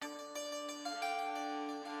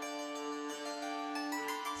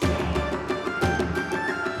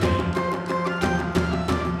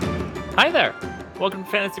Hi there! Welcome to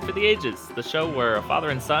Fantasy for the Ages, the show where a father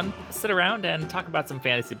and son sit around and talk about some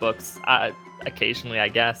fantasy books. Occasionally, I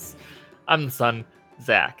guess. I'm the son,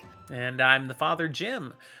 Zach. And I'm the father,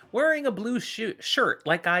 Jim, wearing a blue shirt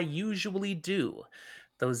like I usually do.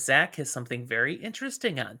 Though Zach has something very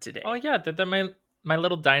interesting on Oh today. yeah, they're my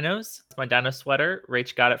little dinos. It's my dino sweater.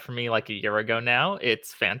 Rach got it for me like a year ago now.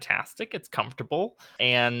 It's fantastic. It's comfortable,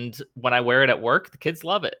 and when I wear it at work, the kids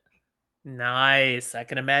love it. Nice, I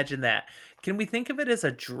can imagine that. Can we think of it as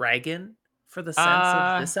a dragon for the sense of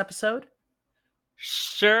Uh this episode?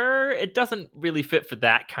 sure. It doesn't really fit for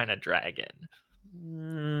that kind of dragon.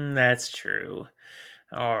 That's true.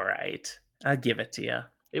 All right, I'll give it to you.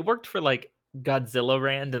 It worked for like Godzilla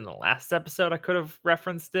Rand in the last episode. I could have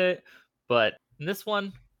referenced it, but in this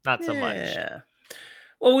one, not so much. Yeah.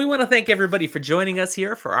 Well, we want to thank everybody for joining us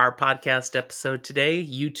here for our podcast episode today.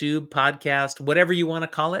 YouTube, podcast, whatever you want to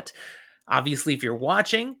call it. Obviously, if you're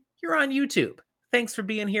watching, you're on YouTube. Thanks for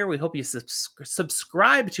being here. We hope you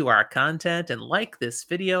subscribe to our content and like this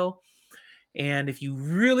video. And if you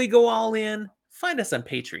really go all in, find us on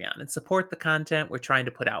Patreon and support the content we're trying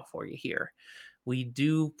to put out for you here. We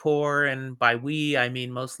do pour, and by we, I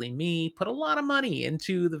mean mostly me, put a lot of money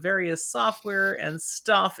into the various software and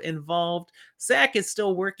stuff involved. Zach is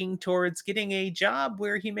still working towards getting a job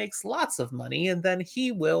where he makes lots of money, and then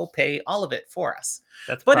he will pay all of it for us.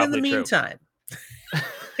 That's But in the probably true. meantime,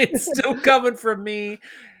 it's still coming from me.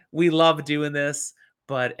 We love doing this,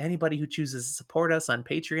 but anybody who chooses to support us on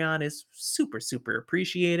Patreon is super, super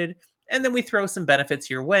appreciated. And then we throw some benefits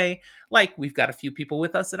your way. Like we've got a few people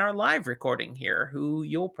with us in our live recording here who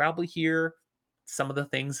you'll probably hear some of the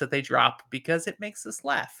things that they drop because it makes us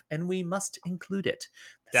laugh and we must include it.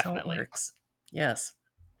 That's how it Definitely. works. Yes.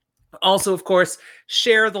 Also, of course,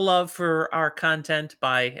 share the love for our content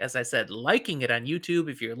by, as I said, liking it on YouTube.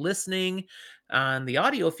 If you're listening on the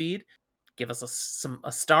audio feed, give us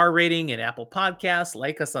a star rating in Apple Podcasts,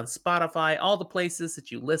 like us on Spotify, all the places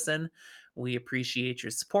that you listen. We appreciate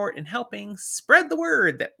your support in helping spread the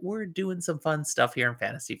word that we're doing some fun stuff here in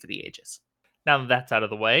Fantasy for the Ages. Now that that's out of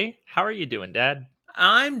the way, how are you doing, Dad?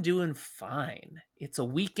 I'm doing fine. It's a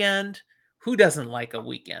weekend. Who doesn't like a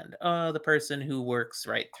weekend? The person who works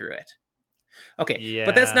right through it. Okay,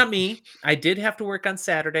 but that's Yeah. not me. I did have to work on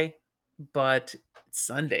Saturday, but it's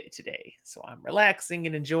Sunday today. So I'm relaxing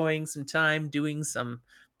and enjoying some time doing some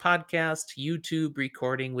podcast, YouTube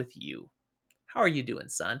recording with you. How are you doing,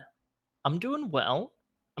 son? I'm doing well.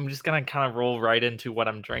 I'm just gonna kind of roll right into what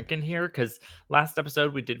I'm drinking here because last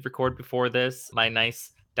episode we did record before this. My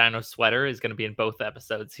nice dino sweater is gonna be in both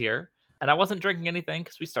episodes here. And I wasn't drinking anything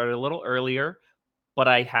because we started a little earlier, but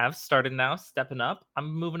I have started now stepping up.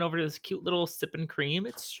 I'm moving over to this cute little sipping cream.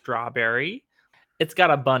 It's strawberry. It's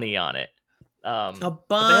got a bunny on it. A But they have a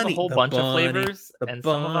bunny, whole the bunch of bunny, flavors, the and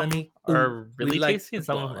some of them bunny. Ooh, are we really like tasty the and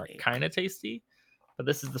some of them are bunny. kind of tasty. But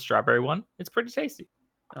this is the strawberry one. It's pretty tasty.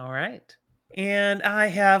 All right. And I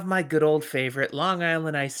have my good old favorite Long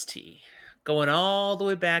Island iced tea. Going all the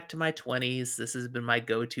way back to my 20s, this has been my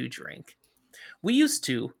go to drink. We used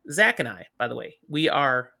to, Zach and I, by the way, we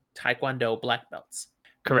are Taekwondo black belts.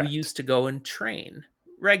 We Correct. used to go and train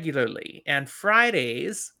regularly, and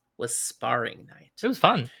Fridays was sparring It night. was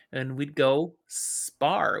fun. And we'd go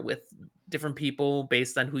spar with different people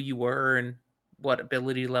based on who you were and what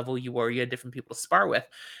ability level you were. You had different people to spar with.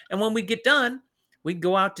 And when we'd get done, we'd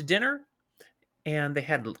go out to dinner, and they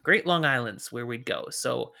had great Long Islands where we'd go.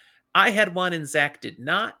 So I had one, and Zach did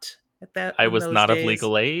not at that I in was those not of days,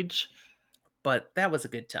 legal age. but that was a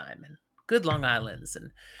good time and good Long Islands.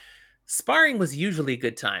 And sparring was usually a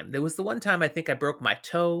good time. There was the one time I think I broke my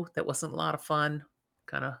toe. That wasn't a lot of fun.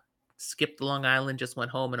 Kind of skipped the Long Island, just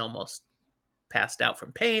went home and almost passed out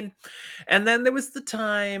from pain. And then there was the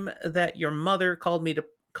time that your mother caused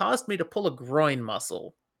me to pull a groin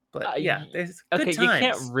muscle. But yeah, Y there's good Okay, you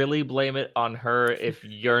can't times. really blame it on her if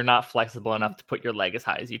you're not flexible enough to put your leg as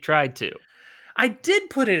high as you tried to. I did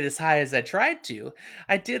put it as high as I tried to.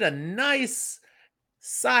 I did a nice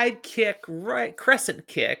side kick, right crescent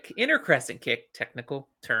kick, inner crescent kick, technical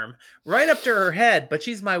term, right up to her head. But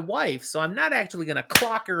she's my wife, so I'm not actually gonna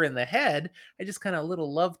clock her in the head. I just kind of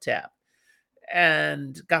little love tap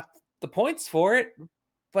and got the points for it.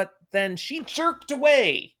 But then she jerked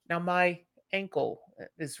away. Now my ankle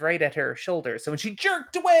is right at her shoulder, so when she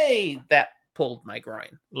jerked away, that pulled my groin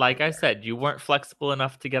Like right I there. said, you weren't flexible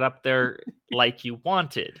enough to get up there like you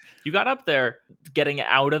wanted. You got up there, getting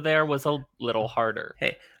out of there was a little harder.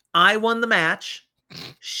 Hey, I won the match.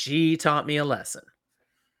 She taught me a lesson.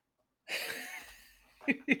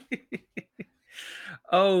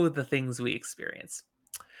 Oh, the things we experience.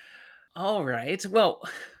 All right. Well,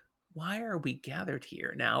 why are we gathered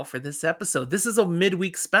here now for this episode? This is a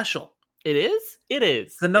midweek special. It is? It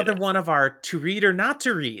is. It's another one of our to read or not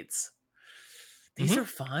to reads. These Mhm. are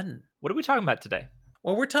fun. What are we talking about today?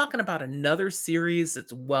 Well, we're talking about another series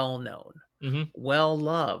that's well known, Mhm. well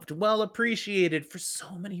loved, well appreciated for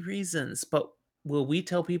so many reasons. But will we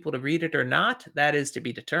tell people to read it or not? That is to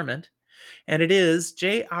be determined. And it is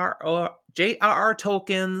J.R.R.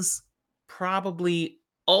 Tolkien's probably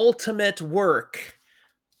ultimate work,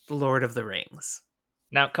 The Lord of the Rings.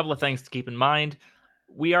 Now, a couple of things to keep in mind.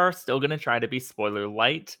 We are still going to try to be spoiler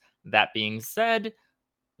light. That being said,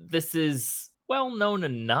 this is well known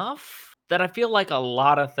enough that I feel like a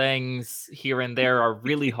lot of things here and there are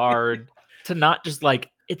really hard to not just like,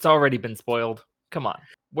 it's already been spoiled. Come on.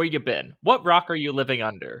 Where you been? What rock are you living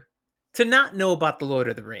under? To not know about The Lord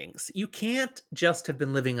of the Rings, you can't just have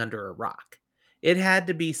been living under a rock. It had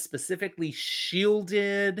to be specifically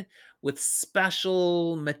shielded with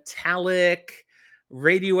special metallic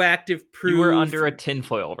radioactive You were proof. under a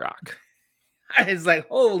tinfoil rock. I was like,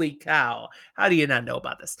 holy cow, how do you not know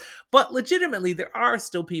about this? But legitimately, there are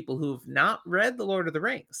still people who've not read The Lord of the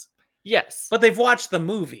Rings, Yes. but they've watched the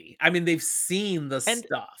movie. I mean, they've seen the And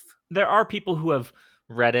stuff. there are people who have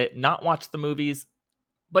read it, not watched the movies,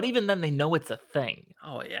 but even then they know it's a thing.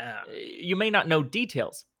 Oh, yeah. You may not know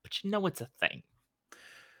details, but you know it's a thing.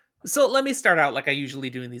 So let me start out like I usually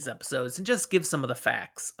do in these episodes and just give some of the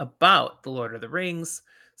facts about The Lord of the Rings,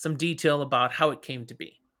 some detail about how it came to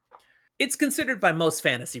be. It's considered by most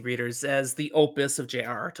fantasy readers as the opus of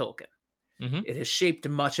J.R.R. Tolkien. Mhm. It has shaped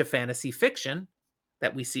much of fantasy fiction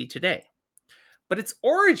that we see today. But its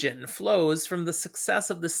origin flows from the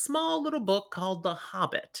success of this small little book called The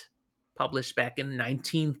Hobbit, published back in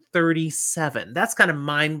 1937. That's kind of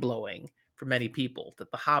mind blowing for many people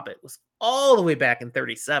that The Hobbit was all the way back in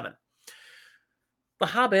 37. The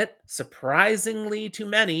Hobbit, surprisingly to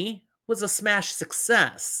many, was a smash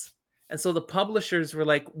success. And so the publishers were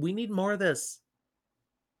like, we need more of this.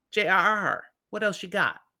 JRR, what else you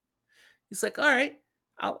got? He's like, all right,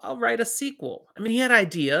 I'll write a sequel. I mean, he had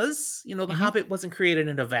ideas. You know, The Mhm. Hobbit wasn't created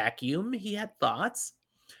in a vacuum, he had thoughts.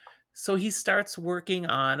 So he starts working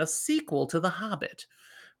on a sequel to The Hobbit.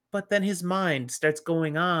 But then his mind starts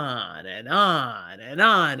going on and on and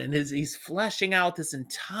on, and he's fleshing out this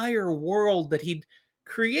entire world that he'd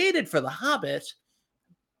created for The Hobbit,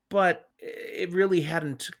 but it really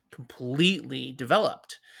hadn't completely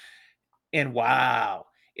developed. And wow,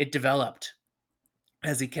 it developed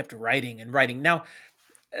as he kept writing and writing. Now,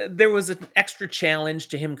 there was an extra challenge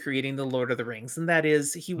to him creating The Lord of the Rings, and that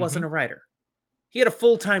is he wasn't Mhm. a writer. He had a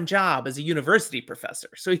full-time job as a university professor,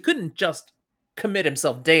 so he couldn't just commit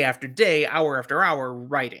himself day after day, hour after hour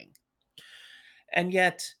writing. And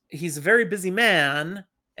yet, he's a very busy man,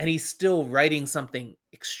 and he's still writing something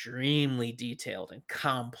extremely detailed and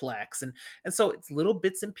complex. And so it's little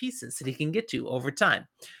bits and pieces that he can get to over time.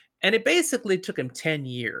 And it basically took him 10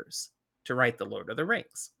 years to write The Lord of the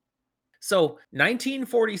Rings. So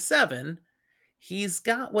 1947, he's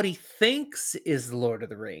got what he thinks is The Lord of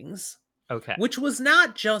the Rings, Okay. which was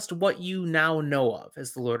not just what you now know of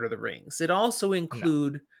as The Lord of the Rings. It also No.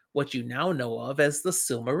 include what you now know of as the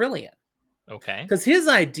Silmarillion. Okay. Because his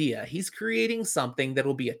idea, he's creating something that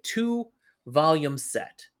will be a 2-volume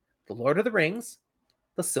set. The Lord of the Rings,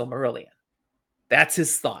 the Silmarillion. That's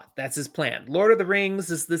his thought. That's his plan. Lord of the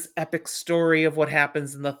Rings is this epic story of what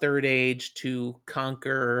happens in the Third Age to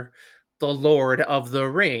conquer the Lord of the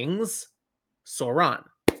Rings, Sauron.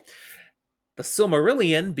 The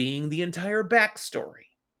Silmarillion being the entire backstory,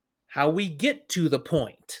 how we get to the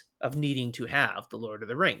point of needing to have the Lord of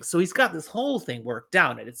the Rings. So he's got this whole thing worked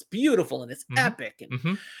out, and it's beautiful and it's Mhm. epic.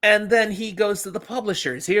 Mhm. And then he goes to the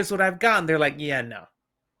publishers. Here's what I've got. And they're like, yeah, no.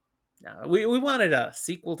 No, we wanted a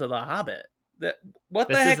sequel to The Hobbit. What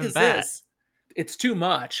the This heck isn't is that. this? It's too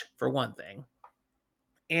much, for one thing.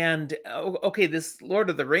 And okay, this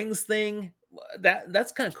Lord of the Rings thing,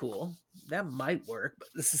 that's kind of cool. That might work, but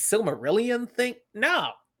this is Silmarillion thing?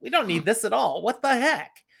 No, we don't need this at all. What the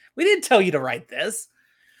heck? We didn't tell you to write this.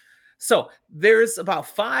 So there's about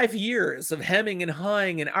 5 years of hemming and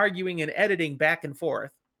hawing and arguing and editing back and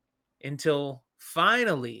forth until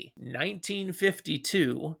finally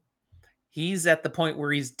 1952, he's at the point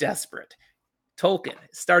where he's desperate. Tolkien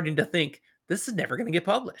is starting to think this is never going to get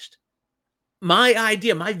published. My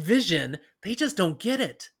idea, my vision, they just don't get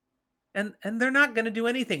it. And they're not going to do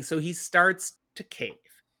anything. So he starts to cave.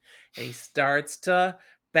 And he starts to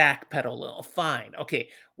backpedal a little. Fine. Okay,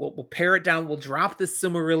 we'll pare it down. We'll drop this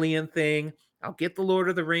Silmarillion thing. I'll get the Lord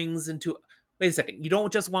of the Rings into. Wait a second. You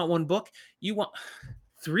don't just want one book. You want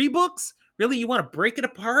 3 books? Really? You want to break it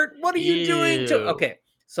apart? What are you doing to? Ew. Okay.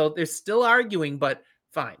 So they're still arguing, but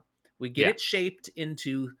fine. We get it shaped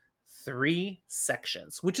into 3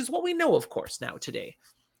 sections, which is what we know, of course, now today.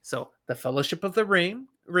 So the Fellowship of the Ring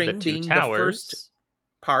The Two being the first Towers,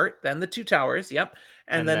 part, then the Two Towers, yep,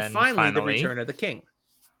 and and then then finally the finally Return of the King.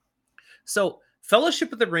 So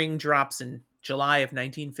Fellowship of the Ring drops in July of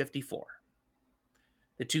 1954.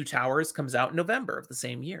 The Two Towers comes out in November of the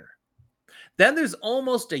same year. Then there's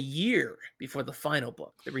almost a year before the final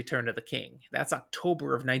book, The Return of the King. That's October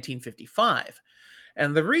of 1955.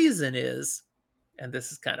 And the reason is, and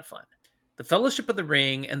this is kind of fun, The Fellowship of the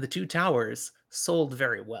Ring and The Two Towers sold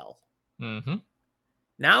very well. hmm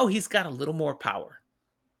Now he's got a little more power.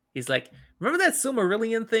 He's like, remember that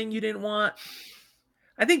Silmarillion thing you didn't want?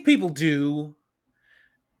 I think people do.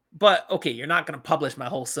 But okay, you're not going to publish my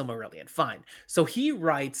whole Silmarillion. Fine. So he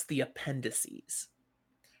writes the appendices,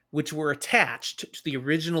 which were attached to the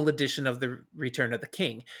original edition of The Return of the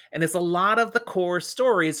King. And it's a lot of the core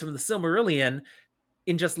stories from the Silmarillion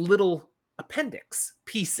in just little appendix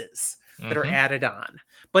pieces that are added on.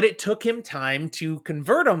 But it took him time to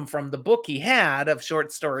convert them from the book he had of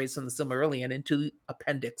short stories from the Silmarillion into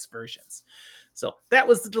appendix versions. So that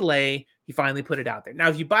was the delay. He finally put it out there. Now,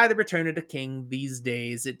 if you buy The Return of the King these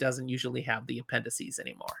days, it doesn't usually have the appendices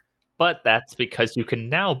anymore. But that's because you can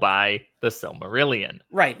now buy the Silmarillion.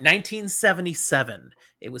 Right, 1977.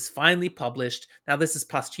 It was finally published. Now, this is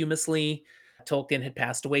posthumously. Tolkien had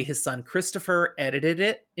passed away. His son Christopher edited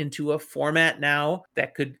it into a format now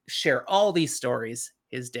that could share all these stories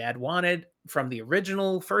his dad wanted from the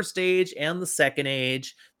original first age and the second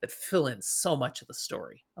age that fill in so much of the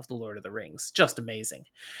story of The Lord of the Rings. Just amazing.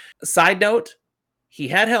 Side note, he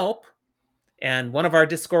had help. And one of our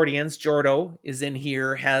Discordians, Jordo, is in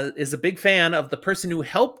here, is a big fan of the person who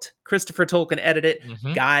helped Christopher Tolkien edit it,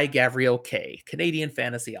 Guy Gavriel Kay, Canadian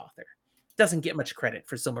fantasy author. Doesn't get much credit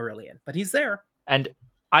for Silmarillion, but he's there. And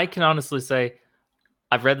I can honestly say,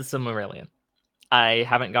 I've read the Silmarillion. I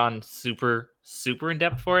haven't gone super in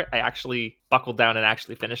depth for it. I actually buckled down and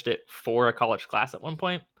actually finished it for a college class at one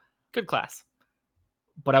point. Good class.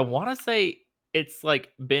 But I want to say it's like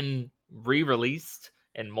been re-released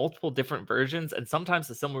in multiple different versions, and sometimes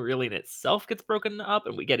the Silmarillion itself gets broken up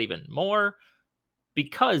and we get even more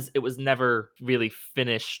because it was never really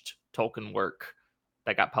finished Tolkien work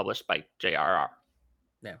that got published by J.R.R.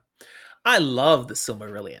 Yeah. I love the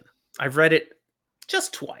Silmarillion. I've read it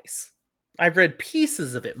just twice. I've read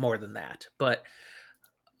pieces of it more than that, but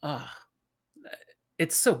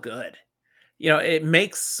it's so good. You know, it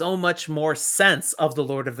makes so much more sense of The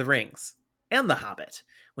Lord of the Rings and The Hobbit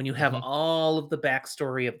when you have all of the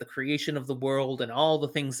backstory of the creation of the world and all the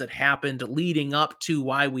things that happened leading up to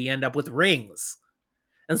why we end up with rings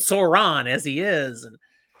and Sauron as he is,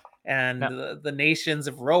 and the nations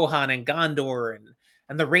of Rohan and Gondor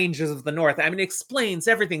and the ranges of the north. I mean, it explains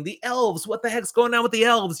everything. The elves, what the heck's going on with the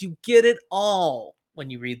elves? You get it all when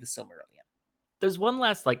you read the Silmarillion. There's one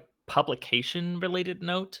last publication related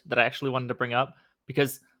note that I actually wanted to bring up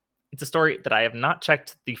because it's a story that I have not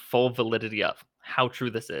checked the full validity of how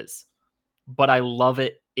true this is, but I love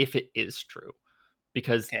it if it is true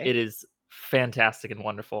because it is fantastic and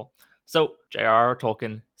wonderful. So J.R.R.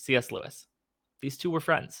 Tolkien, C.S. Lewis, these two were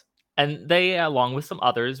friends. And they, along with some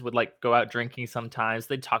others, would go out drinking sometimes.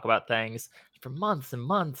 They'd talk about things for months and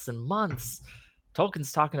months and months.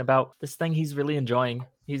 Tolkien's talking about this thing he's really enjoying.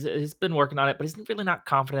 He's been working on it, but he's really not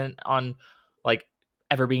confident on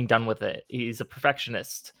ever being done with it. He's a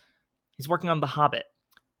perfectionist. He's working on The Hobbit.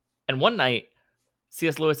 And one night,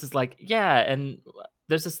 C.S. Lewis is like, yeah, and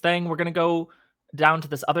there's this thing. We're going to go down to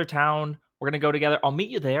this other town. We're going to go together. I'll meet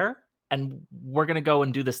you there, and we're going to go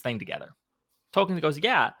and do this thing together. Tolkien goes,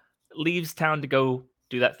 yeah, leaves town to go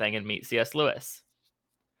do that thing and meet C.S. Lewis.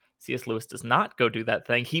 C.S. Lewis does not go do that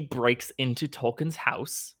thing. He breaks into Tolkien's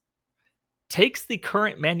house, takes the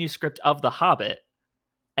current manuscript of The Hobbit,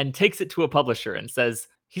 and takes it to a publisher and says,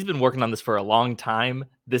 he's been working on this for a long time.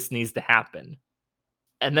 This needs to happen.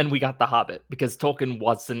 And then we got The Hobbit because Tolkien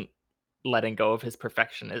wasn't letting go of his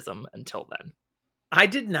perfectionism until then. I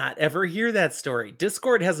did not ever hear that story.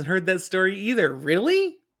 Discord hasn't heard that story either.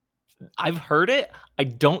 Really? I've heard it. I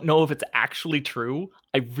don't know if it's actually true.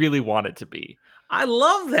 I really want it to be. I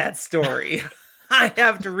love that story. I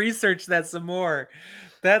have to research that some more.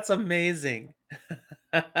 That's amazing.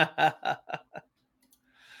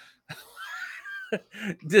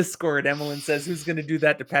 Discord, Emmeline says, who's going to do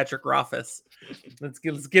that to Patrick Rothfuss? Let's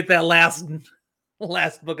get that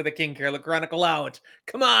last book of the King Carol Chronicle out.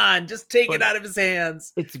 Come on, just take it out of his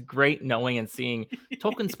hands. It's great knowing and seeing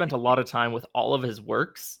Tolkien spent a lot of time with all of his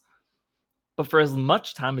works. But for as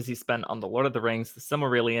much time as he spent on The Lord of the Rings, the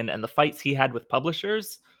Silmarillion, and the fights he had with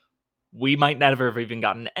publishers, we might never have even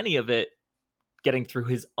gotten any of it getting through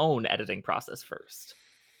his own editing process first.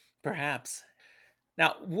 Perhaps.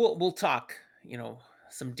 Now we'll talk,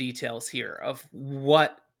 some details here of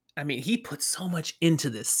what I mean, he put so much into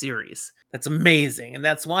this series. That's amazing. And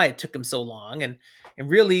that's why it took him so long. And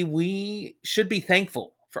really we should be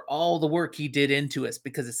thankful for all the work he did into us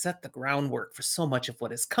because it set the groundwork for so much of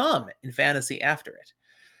what has come in fantasy after it.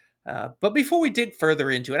 But before we dig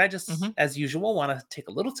further into it, I just, Hmm. as usual, want to take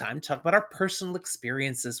a little time to talk about our personal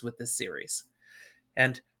experiences with this series.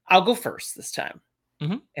 And I'll go first this time.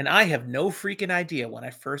 Hmm. And I have no freaking idea when I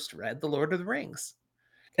first read The Lord of the Rings.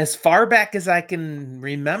 As far back as I can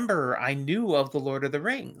remember, I knew of The Lord of the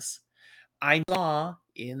Rings. I saw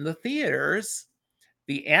in the theaters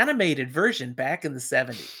the animated version back in the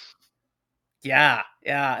 70s. Yeah,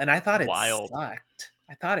 yeah, and I thought it Wild. sucked.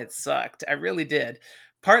 I thought it sucked. I really did.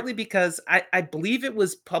 Partly because I believe it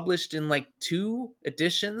was published in like 2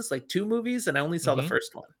 editions, like 2 movies, and I only saw the Hmm.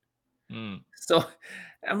 first one. Mm. So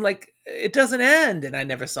I'm like, it doesn't end, and I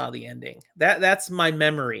never saw the ending. That's my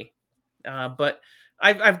memory. But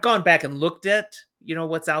I've gone back and looked at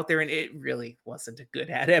what's out there, and it really wasn't a good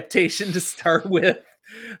adaptation to start with.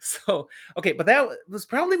 So okay, but that was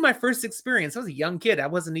probably my first experience. I was a young kid. I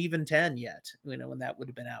wasn't even 10 yet, when that would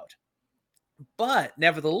have been out. But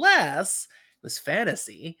nevertheless, it was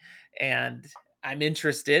fantasy, and I'm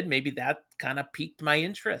interested. Maybe that kind of piqued my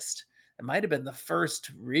interest. It might have been the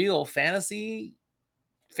first real fantasy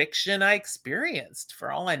fiction I experienced,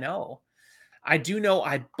 for all I know. I do know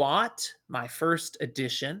I bought my first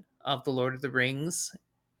edition of The Lord of the Rings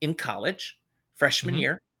in college, freshman Hmm.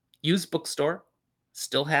 year, used bookstore.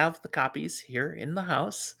 Still have the copies here in the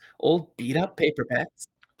house, old beat up paperbacks.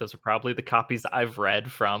 Those are probably the copies I've read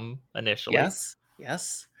from initially. Yes,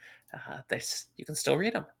 yes. You can still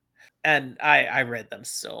read them. And I read them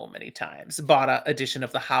so many times. Bought a edition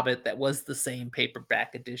of The Hobbit that was the same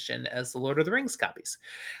paperback edition as the Lord of the Rings copies.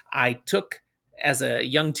 I took, as a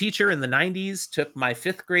young teacher in the 90s, took my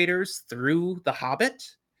fifth graders through The Hobbit,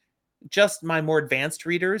 just my more advanced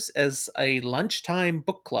readers, as a lunchtime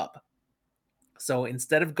book club. So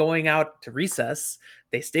instead of going out to recess,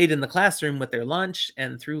 they stayed in the classroom with their lunch,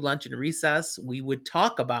 and through lunch and recess, we would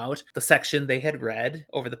talk about the section they had read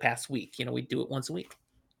over the past week. We'd do it once a week.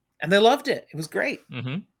 And they loved it. It was great.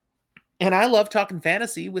 Hmm. And I love talking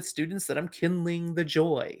fantasy with students that I'm kindling the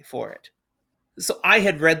joy for it. So I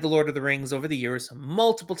had read The Lord of the Rings over the years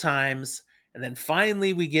multiple times. And then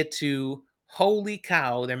finally we get to, holy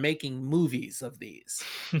cow, they're making movies of these.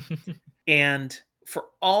 And for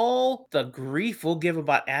all the grief we'll give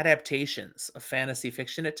about adaptations of fantasy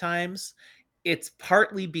fiction at times, it's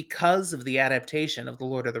partly because of the adaptation of The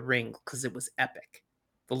Lord of the Rings, because it was epic.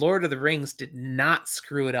 The Lord of the Rings did not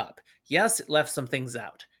screw it up. Yes, it left some things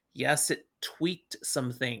out. Yes, it tweaked some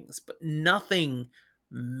things, but nothing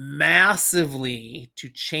massively to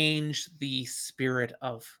change the spirit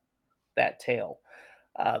of that tale.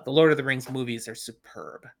 The Lord of the Rings movies are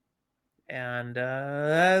superb. And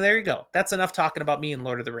there you go. That's enough talking about me and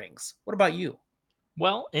Lord of the Rings. What about you?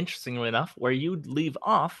 Well, interestingly enough, where you leave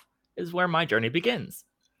off is where my journey begins.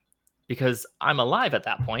 Because I'm alive at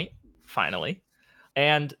that point, finally.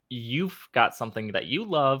 And you've got something that you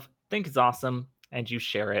love, think is awesome, and you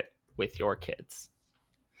share it with your kids.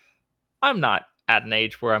 I'm not at an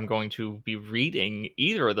age where I'm going to be reading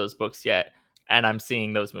either of those books yet, and I'm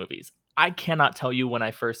seeing those movies. I cannot tell you when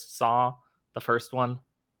I first saw the first one.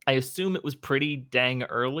 I assume it was pretty dang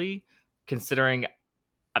early, considering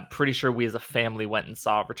I'm pretty sure we as a family went and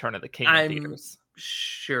saw Return of the King in I'm theaters.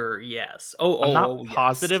 sure, yes. Oh, I'm oh, not oh, yes.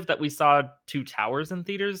 positive that we saw Two Towers in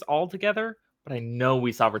theaters all together, but I know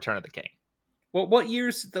we saw Return of the King. What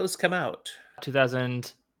years did those come out?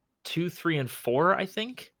 2002, 3, and 4, I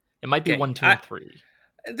think. It might be Okay, 1, 2, and 3.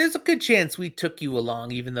 there's a good chance we took you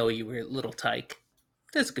along, even though you were a little tyke.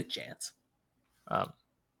 There's a good chance. Um,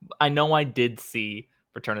 I know I did see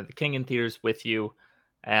Return of the King in theaters with you,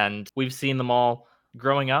 and we've seen them all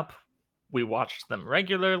growing up. We watched them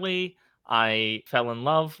regularly. I fell in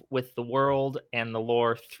love with the world and the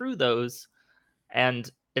lore through those, and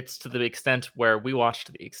it's to the extent where we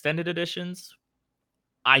watched the extended editions.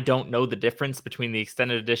 I don't know the difference between the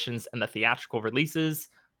extended editions and the theatrical releases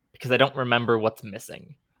because I don't remember what's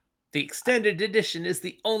missing. The extended edition is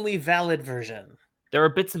the only valid version. There are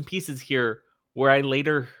bits and pieces here where I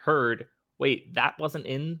later heard, wait, that wasn't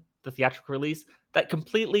in the theatrical release. That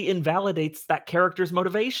completely invalidates that character's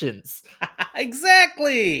motivations.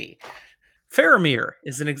 Exactly. Faramir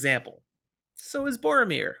is an example. So is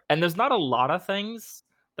Boromir. And there's not a lot of things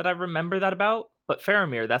that I remember that about, but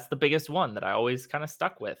Faramir, that's the biggest one that I always kind of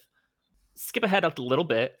stuck with. Skip ahead a little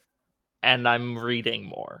bit, and I'm reading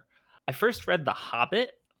more. I first read The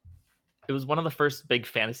Hobbit It was one of the first big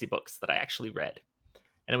fantasy books that I actually read,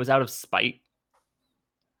 and it was out of spite.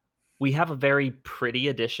 We have a very pretty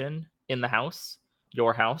edition in the house,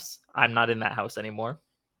 your house. I'm not in that house anymore,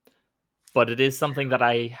 but it is something that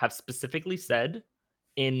I have specifically said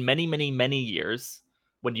in many, many, many years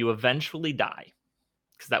when you eventually die,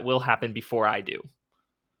 because that will happen before I do.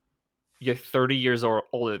 You're 30 years or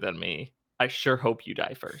older than me. I sure hope you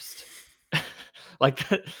die first. Like,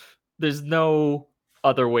 there's no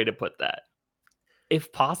other way to put that.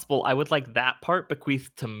 If possible, I would like that part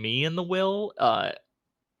bequeathed to me in the will.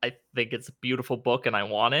 I think it's a beautiful book and I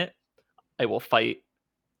want it. I will fight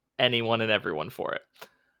anyone and everyone for it.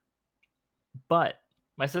 But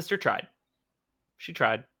my sister tried. She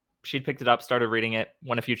tried. She'd picked it up, started reading it,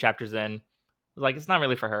 went a few chapters in. Was like, it's not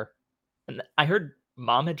really for her. And I heard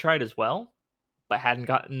mom had tried as well, but hadn't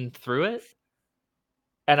gotten through it.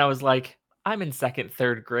 And I was like, I'm in second,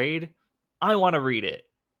 third grade. I want to read it.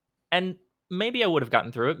 And maybe I would have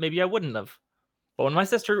gotten through it. Maybe I wouldn't have. But when my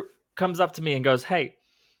sister comes up to me and goes, hey,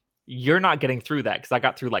 you're not getting through that because I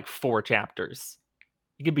got through like 4 chapters.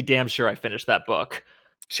 You can be damn sure I finished that book.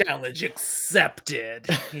 Challenge accepted.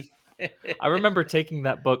 I remember taking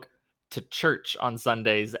that book to church on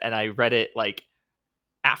Sundays and I read it like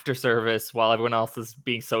after service while everyone else is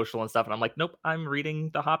being social and stuff. And I'm like, nope, I'm reading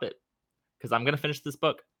The Hobbit because I'm going to finish this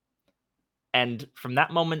book. And from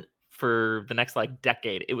that moment for the next like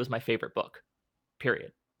decade, it was my favorite book,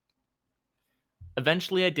 period.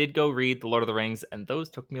 Eventually, I did go read The Lord of the Rings, and those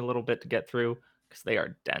took me a little bit to get through because they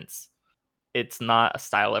are dense. It's not a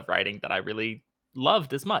style of writing that I really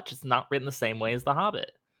loved as much. It's not written the same way as The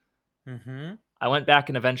Hobbit. Mm-hmm. I went back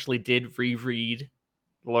and eventually did reread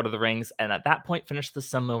The Lord of the Rings, and at that point finished the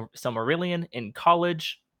Silmarillion in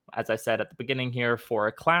college, as I said at the beginning here, for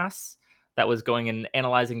a class that was going and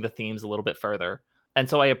analyzing the themes a little bit further. And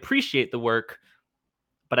so I appreciate the work,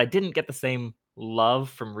 but I didn't get the same love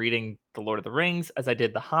from reading The Lord of the Rings as I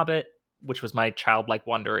did The Hobbit, which was my childlike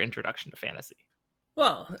wonder introduction to fantasy.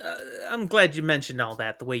 Well, I'm glad you mentioned all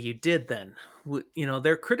that the way you did then. You know,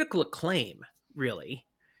 their critical acclaim, really.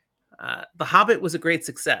 The Hobbit was a great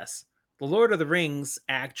success. The Lord of the Rings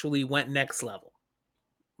actually went next level.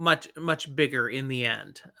 Much, much bigger in the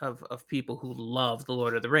end of people who love The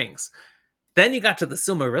Lord of the Rings. Then you got to the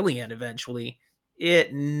Silmarillion eventually.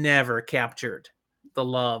 It never captured the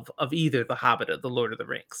love of either The Hobbit or The Lord of the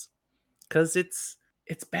Rings. Because it's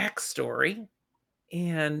backstory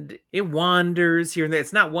and it wanders here and there.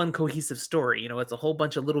 It's not one cohesive story, you know, it's a whole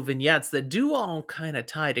bunch of little vignettes that do all kind of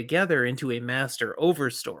tie together into a master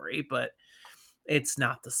overstory, but it's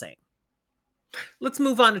not the same. Let's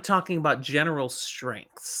move on to talking about general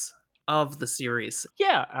strengths of the series.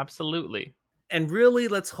 Yeah, absolutely. And really,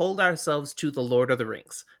 let's hold ourselves to The Lord of the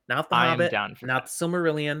Rings. Not The I am Hobbit, down for not that. the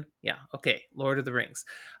Silmarillion. Yeah, okay, Lord of the Rings.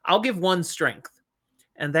 I'll give one strength,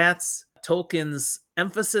 and that's Tolkien's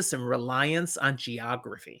emphasis and reliance on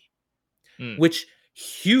geography, Mm. which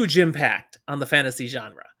huge impact on the fantasy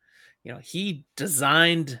genre. You know, he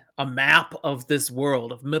designed a map of this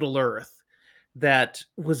world of Middle Earth that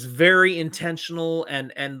was very intentional,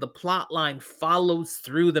 and the plot line follows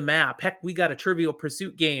through the map. Heck, we got a Trivial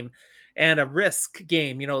Pursuit game and a Risk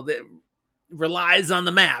game, you know, that relies on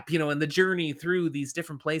the map, you know, and the journey through these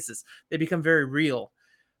different places. They become very real.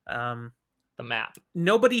 Um, The map.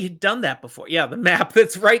 Nobody had done that before. Yeah, the map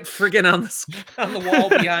that's right friggin' on the wall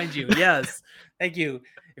behind you. Yes. Thank you.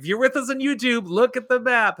 If you're with us on YouTube, look at the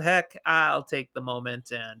map. Heck, I'll take the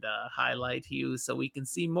moment and highlight you so we can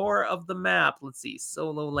see more of the map. Let's see.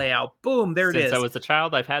 Solo layout. Boom. There it Since I is. was a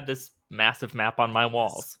child, I've had this massive map on my Yes,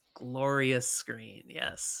 walls. glorious screen.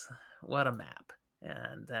 Yes. What a map.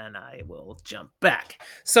 And then I will jump back.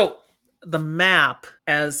 So the map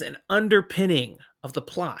as an underpinning of the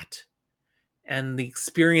plot and the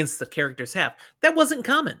experience the characters have. That wasn't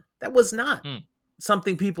common. That was not Mm.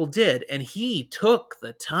 something people did. And he took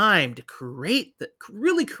the time to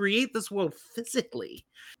really create this world physically.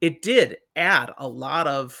 It did add a lot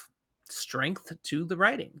of strength to the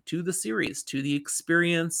writing, to the series, to the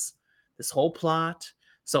experience, this whole plot.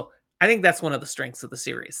 So I think that's one of the strengths of the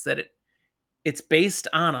series, that it's based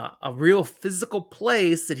on a real physical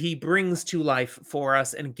place that he brings to life for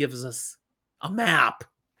us and gives us a map.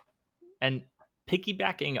 And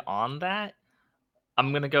piggybacking on that,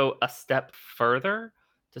 I'm going to go a step further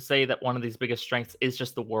to say that one of these biggest strengths is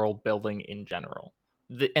just the world building in general.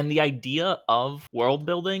 And the idea of world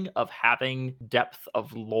building, of having depth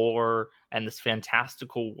of lore and this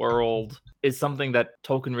fantastical world, is something that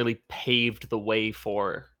Tolkien really paved the way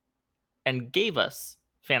for and gave us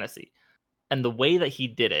fantasy. And the way that he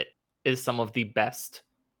did it is some of the best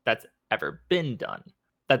that's ever been done.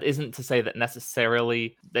 that isn't to say that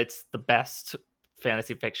necessarily it's the best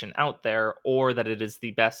fantasy fiction out there or that it is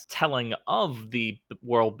the best telling of the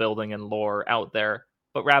world building and lore out there,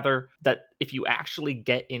 but rather that if you actually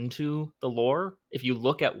get into the lore, if you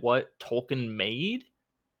look at what Tolkien made,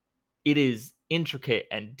 it is intricate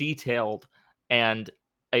and detailed and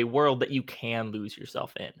a world that you can lose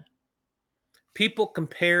yourself in. People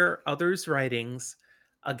compare others' writings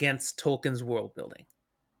against Tolkien's world building.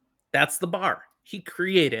 That's the bar. He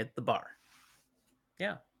created the bar.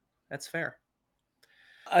 Yeah, that's fair.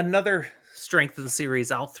 Another strength of the series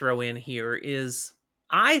I'll throw in here is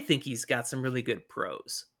I think he's got some really good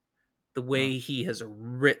prose. The Mm. way he has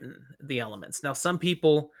written the elements. Now, some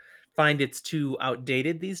people find it's too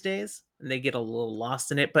outdated these days and they get a little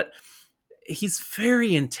lost in it, but he's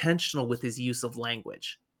very intentional with his use of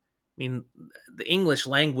language. I mean, the English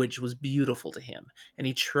language was beautiful to him, and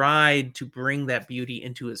he tried to bring that beauty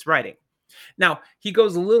into his writing. Now, he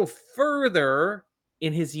goes a little further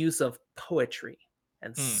in his use of poetry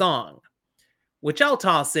and Mm. song, which I'll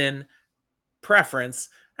toss in preference.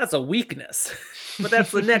 That's a weakness, but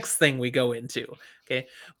that's the next thing we go into. Okay.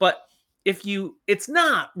 But it's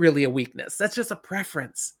not really a weakness, that's just a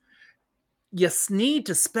preference. You need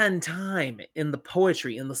to spend time in the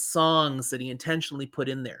poetry, in the songs that he intentionally put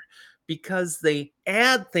in there, because they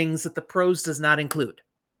add things that the prose does not include.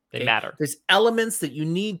 They Okay. matter. There's elements that you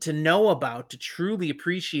need to know about to truly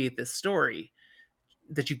appreciate this story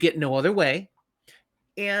that you get no other way.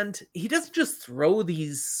 And he doesn't just throw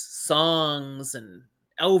these songs and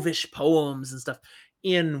elvish poems and stuff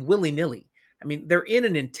in willy-nilly. I mean, they're in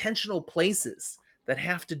intentional places that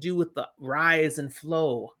have to do with the rise and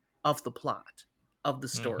flow of the plot of the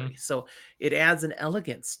Hmm. story. So it adds an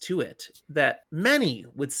elegance to it that many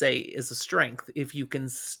would say is a strength if you can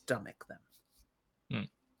stomach them. Mm.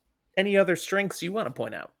 Any other strengths you want to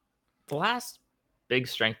point out? The last big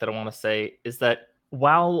strength that I want to say is that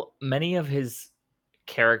while many of his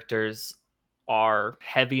characters are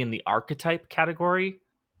heavy in the archetype category,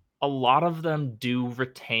 a lot of them do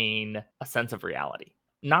retain a sense of reality.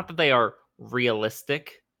 Not that they are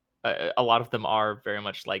realistic. A lot of them are very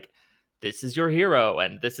much like, this is your hero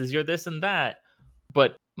and this is your this and that.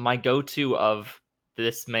 But my go to of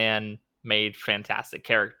this man made fantastic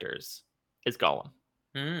characters is Gollum.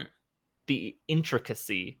 Mm, The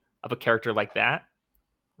intricacy of a character like that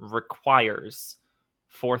requires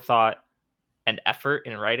forethought and effort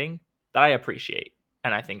in writing that I appreciate.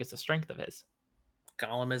 And I think it's a strength of his.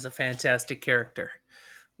 Gollum is a fantastic character.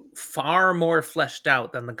 Far more fleshed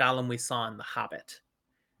out than the Gollum we saw in The Hobbit.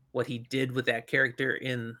 What he did with that character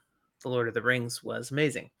in The Lord of the Rings was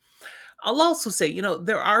amazing. I'll also say,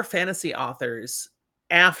 there are fantasy authors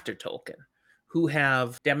after Tolkien who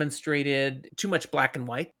have demonstrated too much black and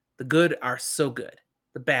white. The good are so good,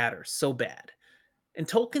 the bad are so bad. And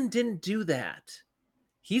Tolkien didn't do that.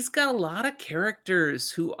 He's got a lot of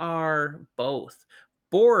characters who are both.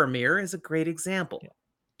 Boromir is a great example. Yeah.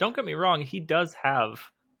 Don't get me wrong, he does have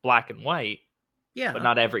black and white, but Yeah,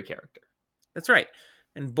 not every character. that's right.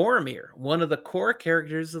 And Boromir, one of the core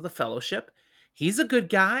characters of the Fellowship, he's a good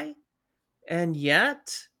guy, and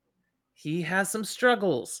yet he has some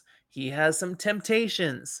struggles. He has some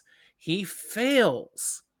temptations. He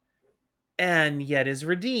fails, and yet is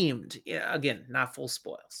redeemed. Yeah, again, not full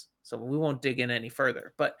spoils, so we won't dig in any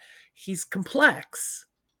further. But he's complex,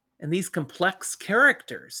 and these complex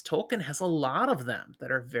characters, Tolkien has a lot of them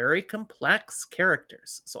that are very complex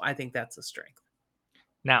characters. So I think that's a strength.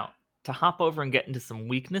 Now, to hop over and get into some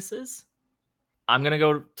weaknesses, I'm going to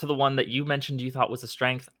go to the one that you mentioned you thought was a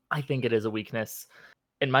strength. I think it is a weakness.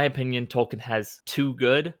 In my opinion, Tolkien has too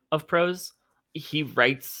good of prose. He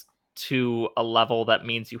writes to a level that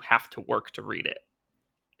means you have to work to read it.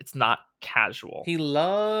 It's not casual. He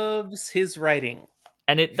loves his writing.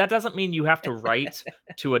 And that doesn't mean you have to write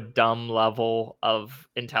to a dumb level of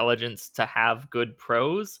intelligence to have good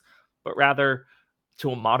prose, but rather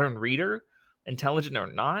to a modern reader, intelligent or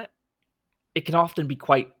not, it can often be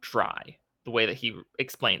quite dry the way that he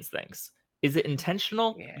explains things. Is it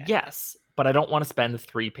intentional? Yeah. Yes, but I don't want to spend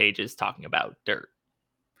 3 pages talking about dirt.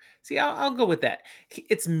 See, I'll go with that.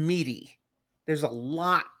 It's meaty. There's a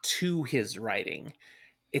lot to his writing.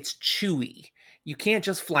 It's chewy. You can't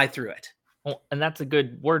just fly through it. Well, and that's a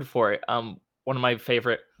good word for it. One of my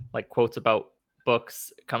favorite quotes about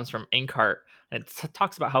books comes from Inkheart, and it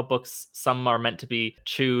talks about how books, some are meant to be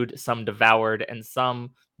chewed, some devoured, and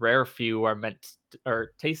some rare few are meant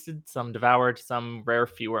or tasted, some devoured, some rare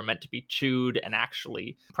few are meant to be chewed and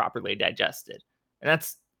actually properly digested. And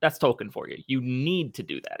that's Tolkien for you. You need to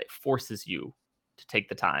do that. It forces you to take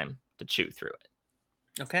the time to chew through it.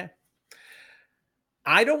 Okay.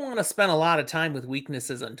 I don't want to spend a lot of time with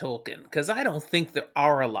weaknesses on Tolkien because I don't think there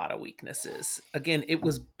are a lot of weaknesses. Again, it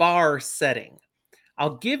was bar setting.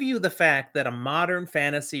 I'll give you the fact that a modern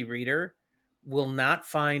fantasy reader will not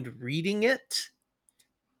find reading it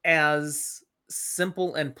as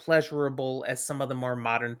simple and pleasurable as some of the more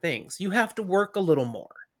modern things. You have to work a little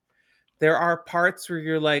more. There are parts where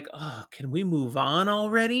you're like, oh, can we move on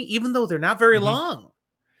already? Even though they're not very Hmm. long,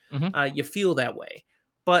 Hmm. you feel that way.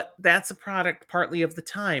 But that's a product partly of the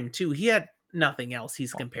time, too. He had nothing else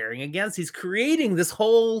he's comparing against. He's creating this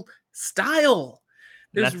whole style.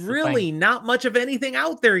 There's That's the thing. really not much of anything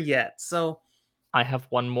out there yet. So I have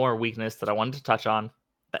one more weakness that I wanted to touch on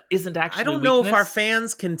that isn't I actually a don't know if our weakness.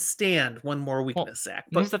 fans can stand one more Well, weakness, Zach,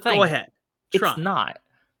 here's but the go thing. ahead. It's Try. not.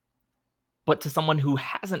 But to someone who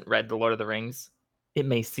hasn't read The Lord of the Rings, it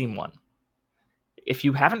may seem one. If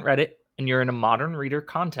you haven't read it and you're in a modern reader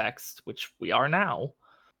context, which we are now,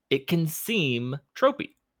 it can seem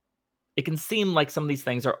tropey. It can seem like some of these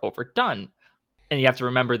things are overdone. And you have to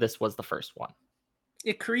remember this was the first one.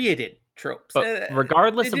 It created tropes. But It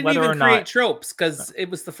regardless of didn't whether even or create not, tropes no, because it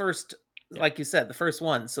was the first, yeah, like you said, the first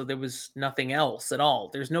one. So there was nothing else at all.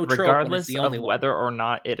 There's no trope when it's regardless the of only one. whether or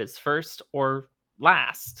not it is first or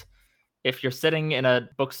last, if you're sitting in a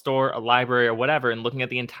bookstore, a library, or whatever, and looking at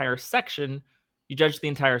the entire section, you judge the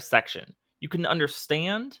entire section. You can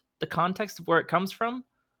understand the context of where it comes from,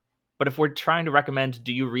 but if we're trying to recommend,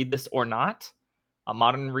 do you read this or not? A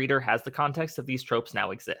modern reader has the context of these tropes now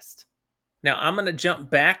exist. Now I'm going to jump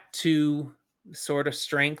back to sort of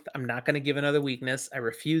strength. I'm not going to give another weakness. I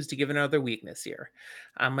refuse to give another weakness here.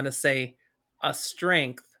 I'm going to say a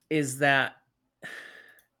strength is that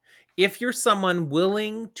if you're someone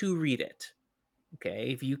willing to read it, okay,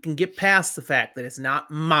 if you can get past the fact that it's not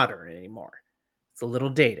modern anymore, it's a little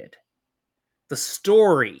dated. The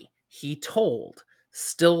story he told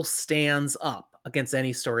still stands up against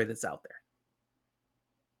any story that's out there.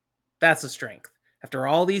 That's a strength. After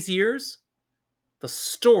all these years, the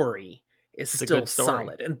story is It's a still good story.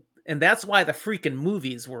 solid. And that's why the freaking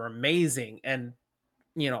movies were amazing and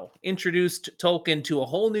introduced Tolkien to a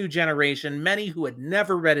whole new generation, many who had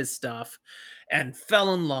never read his stuff and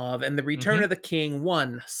fell in love. And The Return Hmm. of the King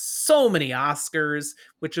won so many Oscars,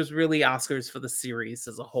 which was really Oscars for the series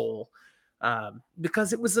as a whole,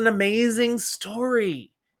 because it was an amazing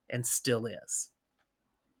story and still is.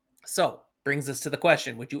 So, brings us to the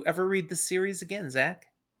question: would you ever read this series again, Zach?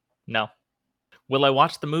 No. Will I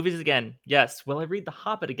watch the movies again? Yes. Will I read The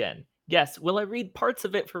Hobbit again? Yes. Will I read parts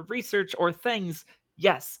of it for research or things?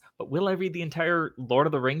 Yes. But will I read the entire Lord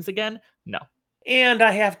of the Rings again? No. And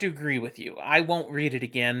I have to agree with you. I won't read it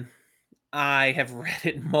again. I have read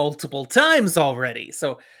it multiple times already,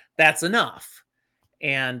 so that's enough.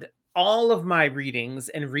 And all of my readings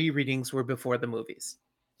and rereadings were before the movies.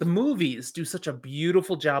 The movies do such a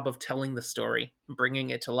beautiful job of telling the story, bringing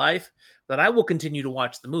it to life, that I will continue to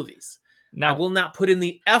watch the movies. I Now, will not put in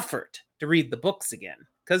the effort to read the books again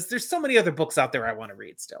because there's so many other books out there I want to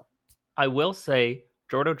read still. I will say,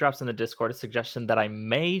 Jordo drops in the Discord a suggestion that I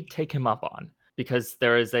may take him up on because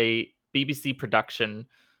there is a BBC production,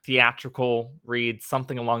 theatrical read,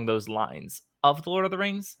 something along those lines of The Lord of the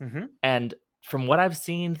Rings. Hmm. And from what I've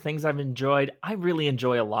seen, things I've enjoyed, I really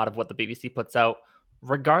enjoy a lot of what the BBC puts out,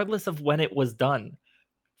 regardless of when it was done.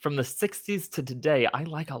 From the 60s to today, I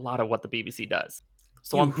like a lot of what the BBC does.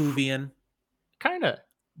 So You I'm Whovian. kind of,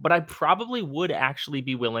 but I probably would actually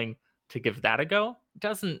be willing to give that a go.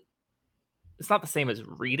 It's not the same as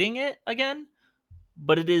reading it again,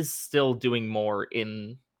 but it is still doing more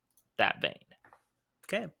in that vein.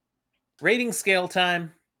 Okay. Rating scale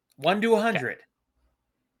time 1 to Okay. 100.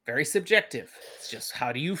 Very subjective. It's just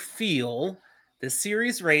how do you feel this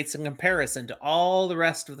series rates in comparison to all the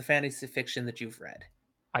rest of the fantasy fiction that you've read?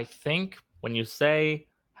 I think when you say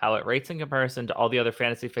how it rates in comparison to all the other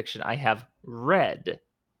fantasy fiction I have read,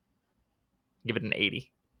 give it an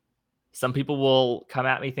 80. Some people will come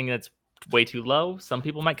at me thinking it's way too low. Some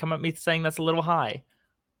people might come at me saying that's a little high,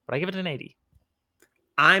 but I give it an 80.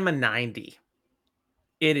 I'm a 90.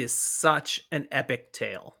 It is such an epic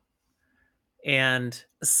tale. And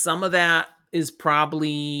some of that is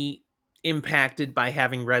probably impacted by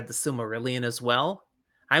having read the Silmarillion as well.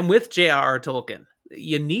 I'm with J.R.R. Tolkien.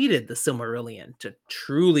 You needed the Silmarillion to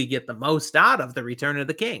truly get the most out of The Return of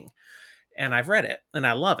the King. And I've read it and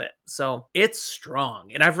I love it. So it's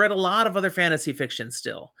strong. And I've read a lot of other fantasy fiction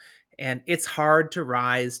still. And it's hard to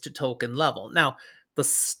rise to Tolkien level. Now, the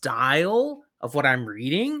style of what I'm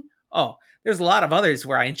reading, oh, there's a lot of others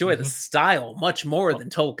where I enjoy the Hmm. style much more Well, than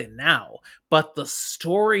Tolkien now. But the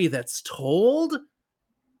story that's told,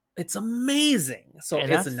 it's amazing. So and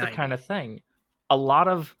it's a that's the kind 90. of thing. A lot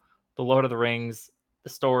of the Lord of the Rings the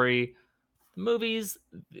story, the movies,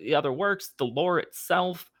 the other works, the lore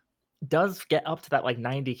itself does get up to that like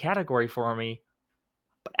 90 category for me,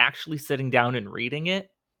 but actually sitting down and reading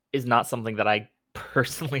it is not something that I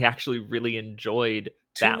personally actually really enjoyed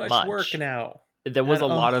Too that much work much. now. There was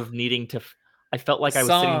And a lot oh, of needing to I felt the like I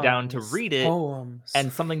was sitting down to songs, read it poems.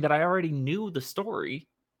 and something that I already knew the story,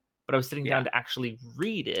 but I was sitting Yeah. down to actually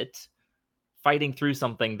read it, fighting through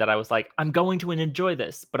something that I was like, I'm going to enjoy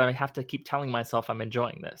this, but I have to keep telling myself I'm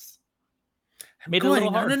enjoying this. I'm Made it a little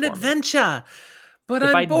going on hard an for me. adventure, but If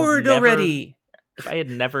I'm I'd bored never already. if I had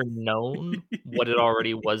never known what it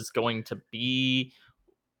already was going to be,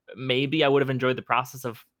 maybe I would have enjoyed the process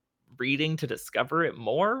of reading to discover it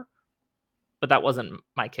more, but that wasn't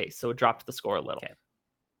my case, so it dropped the score a little. Okay.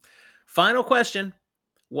 Final question.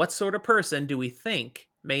 What sort of person do we think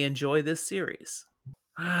may enjoy this series?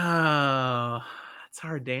 Oh, it's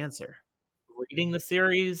hard to answer. Reading the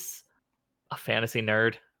series, a fantasy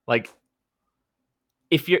nerd. Like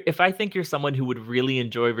if I think you're someone who would really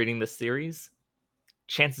enjoy reading the series,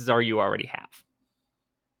 chances are you already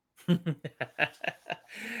have.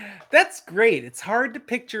 That's great. It's hard to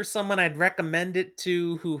picture someone I'd recommend it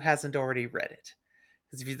to who hasn't already read it.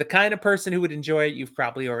 Because if you're the kind of person who would enjoy it, you've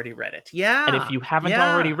probably already read it. And if Yeah. you haven't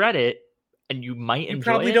already Yeah. read it and you might You enjoy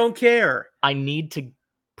probably it, don't care. I need to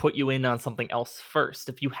put you in on something else first.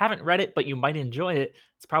 If you haven't read it but you might enjoy it,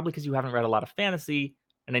 it's probably because you haven't read a lot of fantasy,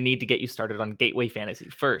 and I need to get you started on gateway fantasy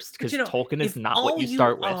first But because Tolkien is if not what all you you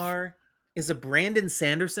start with. are is a Brandon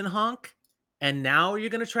Sanderson honk, and now you're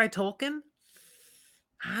going to try Tolkien,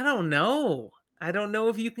 I don't know. I don't know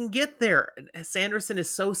if you can get there. Sanderson is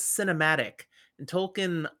so cinematic, and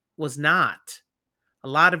Tolkien was not. A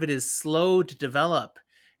lot of it is slow to develop,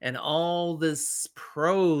 and all this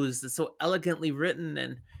prose that's so elegantly written,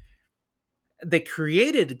 and they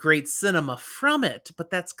created great cinema from it,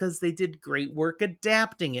 but that's because they did great work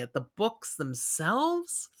adapting it. The books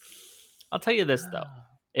themselves, I'll tell you this though. ah,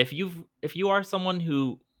 If you are someone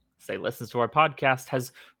who say listens to our podcast,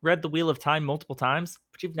 has read The Wheel of Time multiple times,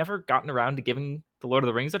 but you've never gotten around to giving The Lord of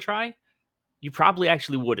the Rings a try, you probably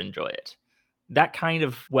actually would enjoy it. That kind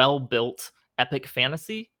of well-built epic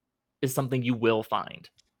fantasy is something you will find.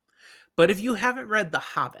 but if you haven't read The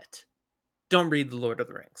Hobbit, don't read The Lord of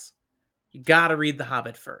the Rings. You gotta read The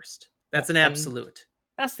Hobbit first. That's Well, an and absolute.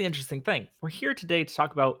 that's the interesting thing. We're here today to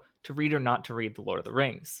talk about to read or not to read The Lord of the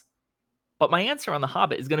Rings. But my answer on The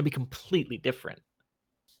Hobbit is going to be completely different.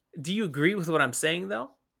 Do you agree with what I'm saying,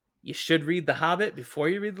 though? You should read The Hobbit before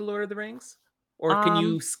you read The Lord of the Rings? Or can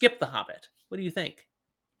you Um, skip The Hobbit? What do you think?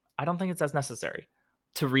 I don't think it's as necessary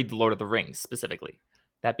to read The Lord of the Rings specifically.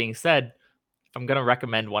 That being said, if I'm going to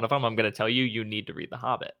recommend one of them, I'm going to tell you you need to read The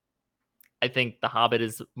Hobbit. I think The Hobbit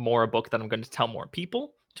is more a book that I'm going to tell more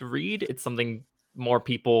people to read. It's something more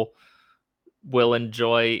people will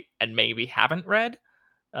enjoy and maybe haven't read.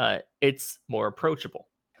 It's more approachable.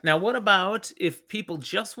 Now, what about if people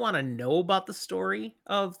just want to know about the story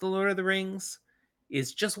of The Lord of the Rings?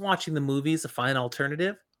 Is just watching the movies a fine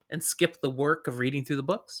alternative and skip the work of reading through the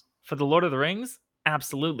books? For The Lord of the Rings,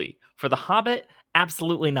 absolutely. For The Hobbit,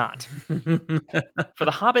 absolutely not. For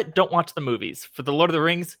The Hobbit, don't watch the movies. For The Lord of the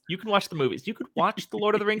Rings, you can watch the movies. You could watch the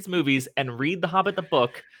Lord of the Rings movies and read The Hobbit the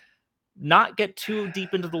book, not get too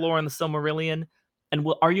deep into the lore in the Silmarillion. And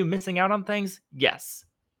are you missing out on things? Yes.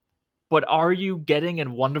 But are you getting a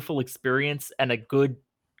wonderful experience and a good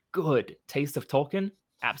taste of Tolkien?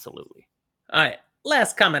 Absolutely. All right.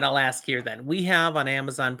 Last comment I'll ask here then. We have on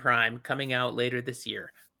Amazon Prime coming out later this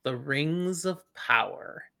year The Rings of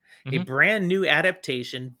Power, a Mhm. brand new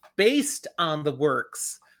adaptation based on the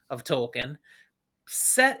works of Tolkien,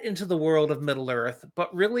 set into the world of Middle Earth,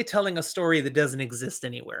 but really telling a story that doesn't exist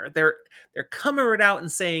anywhere. They're coming right out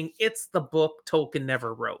and saying it's the book Tolkien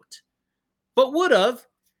never wrote, but would have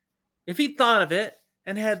if he'd thought of it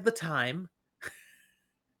and had the time.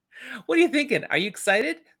 What are you thinking? Are you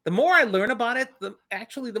excited? The more I learn about it,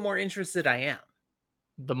 the more interested I am.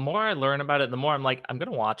 The more I learn about it, the more I'm like, I'm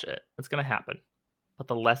gonna watch it. It's gonna happen. But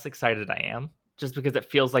the less excited I am, just because it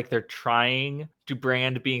feels like they're trying to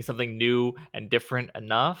brand being something new and different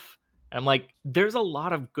enough. And I'm like, there's a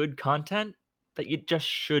lot of good content that you just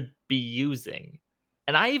should be using.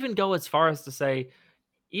 And I even go as far as to say,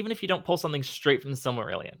 even if you don't pull something straight from the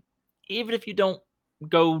Silmarillion, even if you don't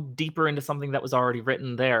go deeper into something that was already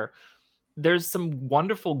written there, there's some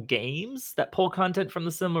wonderful games that pull content from the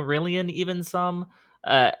Silmarillion, even some,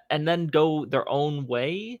 and then go their own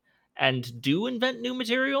way and do invent new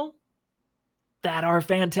material that are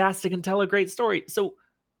fantastic and tell a great story. So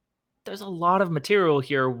there's a lot of material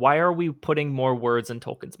here. Why are we putting more words in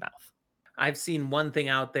Tolkien's mouth? I've seen one thing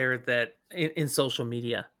out there that in social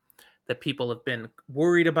media that people have been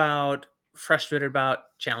worried about, frustrated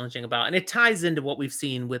about, challenging about. And it ties into what we've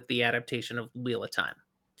seen with the adaptation of Wheel of Time.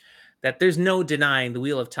 That there's no denying the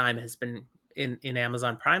Wheel of Time has been in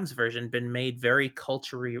Amazon Prime's version been made very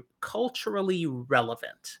culturally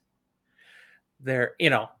relevant. There,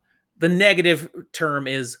 the negative term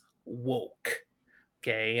is woke.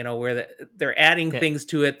 Okay, where they're adding Yeah. things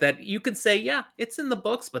to it that you could say, yeah, it's in the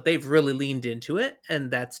books, but they've really leaned into it, and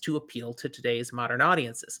that's to appeal to today's modern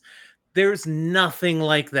audiences. There's nothing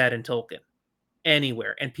like that in Tolkien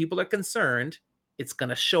anywhere, and people are concerned it's going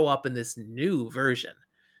to show up in this new version.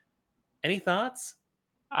 Any thoughts?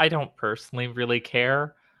 I don't personally really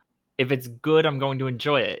care. If it's good, I'm going to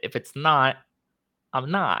enjoy it. If it's not, I'm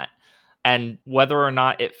not. And whether or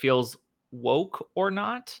not it feels woke or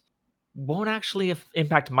not won't actually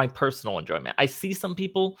impact my personal enjoyment. I see some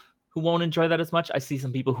people who won't enjoy that as much. I see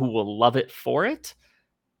some people who will love it for it.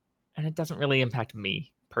 And it doesn't really impact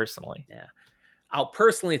me personally. Yeah. I'll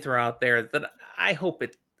personally throw out there that I hope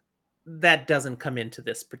that doesn't come into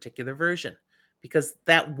this particular version, because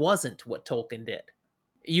that wasn't what Tolkien did.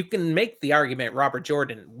 You can make the argument Robert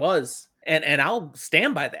Jordan was, and I'll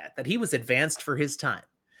stand by that he was advanced for his time.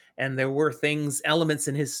 And there were elements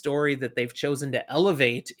in his story that they've chosen to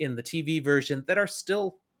elevate in the TV version that are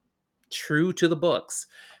still true to the books.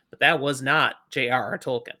 But that was not J.R.R.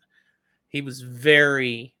 Tolkien. He was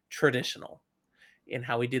very traditional in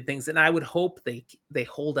how he did things. And I would hope they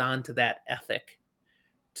hold on to that ethic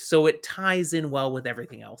so it ties in well with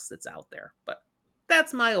everything else that's out there. But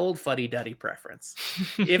that's my old fuddy-duddy preference.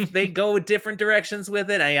 If they go different directions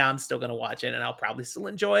with it, I'm still going to watch it, and I'll probably still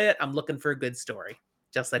enjoy it. I'm looking for a good story,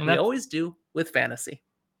 just like we always do with fantasy.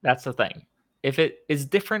 That's the thing. If it is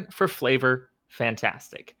different for flavor,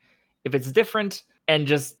 fantastic. If it's different and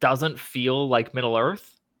just doesn't feel like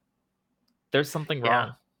Middle-earth, there's something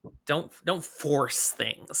wrong. Don't force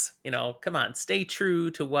things. Come on, stay true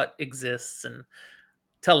to what exists and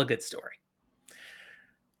tell a good story.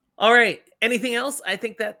 All right. Anything else? I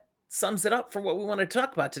think that sums it up for what we want to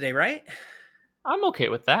talk about today, right? I'm okay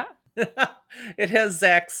with that. It has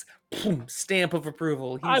Zach's stamp of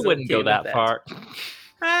approval. I wouldn't go that far.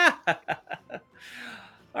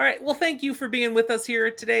 All right. Well, thank you for being with us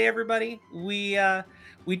here today, everybody. We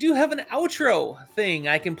do have an outro thing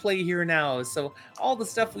I can play here now. So all the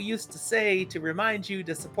stuff we used to say to remind you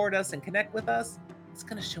to support us and connect with us, it's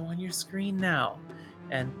going to show on your screen now.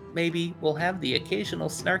 And maybe we'll have the occasional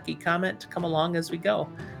snarky comment come along as we go.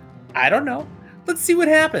 I don't know. Let's see what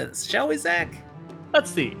happens, shall we, Zach?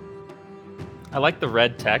 Let's see. I like the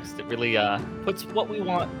red text. It really puts what we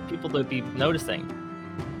want people to be noticing.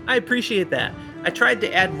 I appreciate that. I tried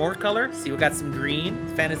to add more color. See, we got some green,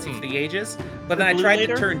 Fantasy for the Ages. But then I tried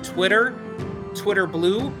to turn Twitter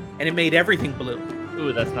blue, and it made everything blue.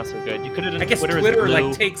 Ooh, that's not so good. You could have done I guess Twitter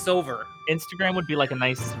like takes over. Instagram would be like a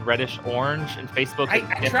nice reddish orange, and Facebook is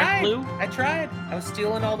different blue. I tried. I was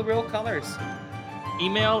stealing all the real colors.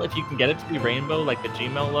 Email, if you can get it to be rainbow like the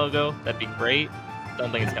Gmail logo, that'd be great.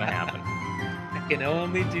 Don't think it's gonna happen. I can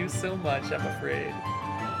only do so much, I'm afraid.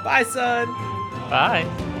 Bye, son.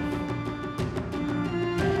 Bye.